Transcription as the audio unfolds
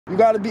You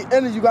gotta be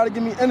energy, you gotta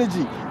give me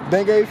energy.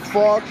 Bang A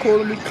far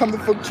calling me coming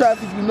from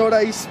traffic, you know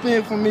that he's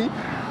spinning for me.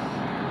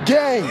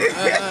 Gang!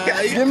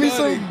 Give me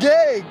some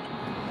gang!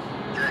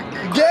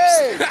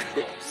 Gang!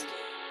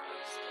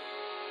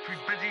 We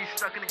busy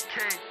stuck in a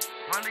cave.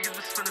 My niggas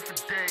been spinning for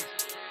days.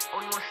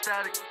 Oh, you want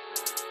static?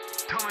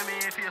 Don't make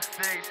me into your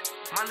face.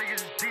 My niggas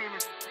is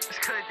demons. It's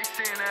cause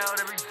they saying that out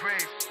every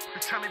grave.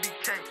 Bitch, tell me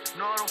BK.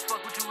 No, I don't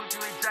fuck with you if you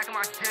ain't jacking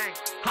my gang.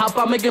 Hop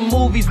out making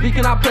movies, we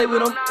cannot play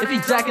with him. If he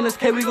jacking us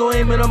K, we gon'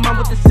 aim at him. I'm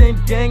with the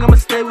same gang, I'ma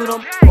stay with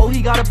him. Oh,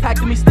 he got a pack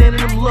to me standing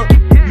him, look.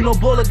 You know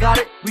Balla got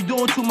it, we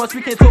doing too much,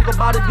 we can't talk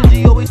about it.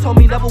 Benji always told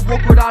me never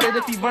walk without it.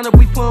 If he run up,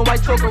 we putting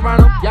white choke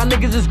around him. Y'all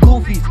niggas is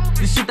goofies,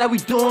 this shit that we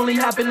do only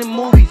happen in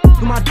movies.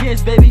 Do my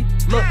dance, baby,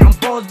 look, I'm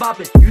bones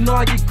bopping. You know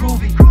I get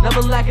groovy,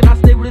 never lacking, I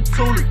stay with a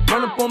toolie.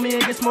 Run up on me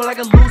and get small like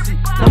a Lucy.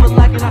 Never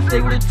lacking, I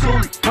stay with a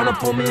toolie. Run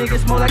up on me and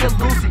get small like a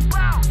Lucy.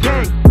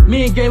 Gang,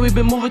 me and gang, we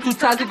been moving too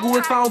tactical.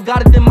 If I don't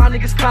got it, then my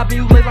niggas copy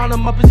you. Lay round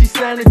them up and she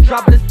saying it,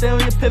 drop it and stay on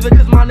your pivot,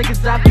 cause my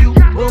niggas after you.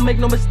 We don't make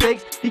no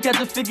mistakes, he catch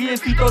a figure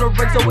if he throw the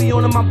wreck, so we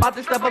on him. I'm about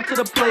to step up to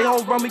the play,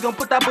 home run, we gon'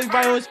 put that boy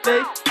right on his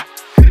face.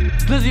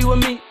 Blizzy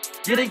with me,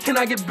 yeah they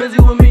cannot get busy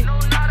with me.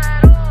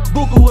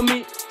 Buku with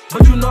me,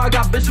 but you know I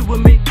got bitches with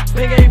me.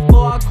 Bang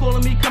A4, I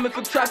calling me, coming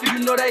for traffic, you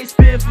know that he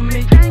spinning for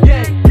me.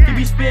 Yeah, he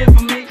be spinning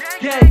for me,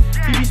 yeah,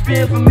 he be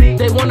spinning for me.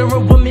 They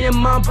wondering what me and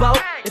mine bout.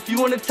 If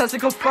you wanna test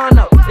it, come find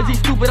out. Is he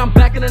stupid? I'm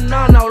back in the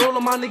 9 out. All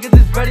of my niggas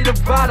is ready to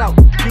ride out.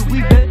 Yeah,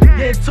 we been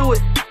getting to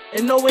it,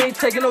 and no, we ain't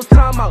taking no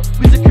time out.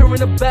 We securing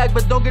the bag,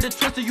 but don't get it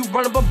twisted. You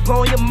run up, I'm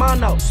blowing your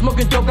mind out.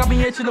 Smoking dope, got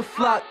me itching the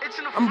flock.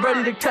 I'm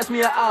ready to catch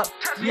me a op.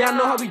 Yeah, I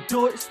know how we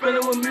do it.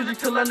 Spinning with music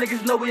till our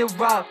niggas know we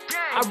arrive.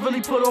 I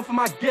really put on for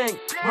my gang.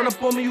 Run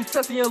up on me, you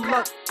testing your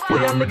luck. Well,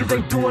 y'all niggas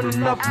ain't doing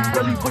enough.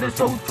 You really with it,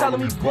 so who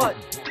telling me what?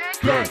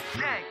 Gang.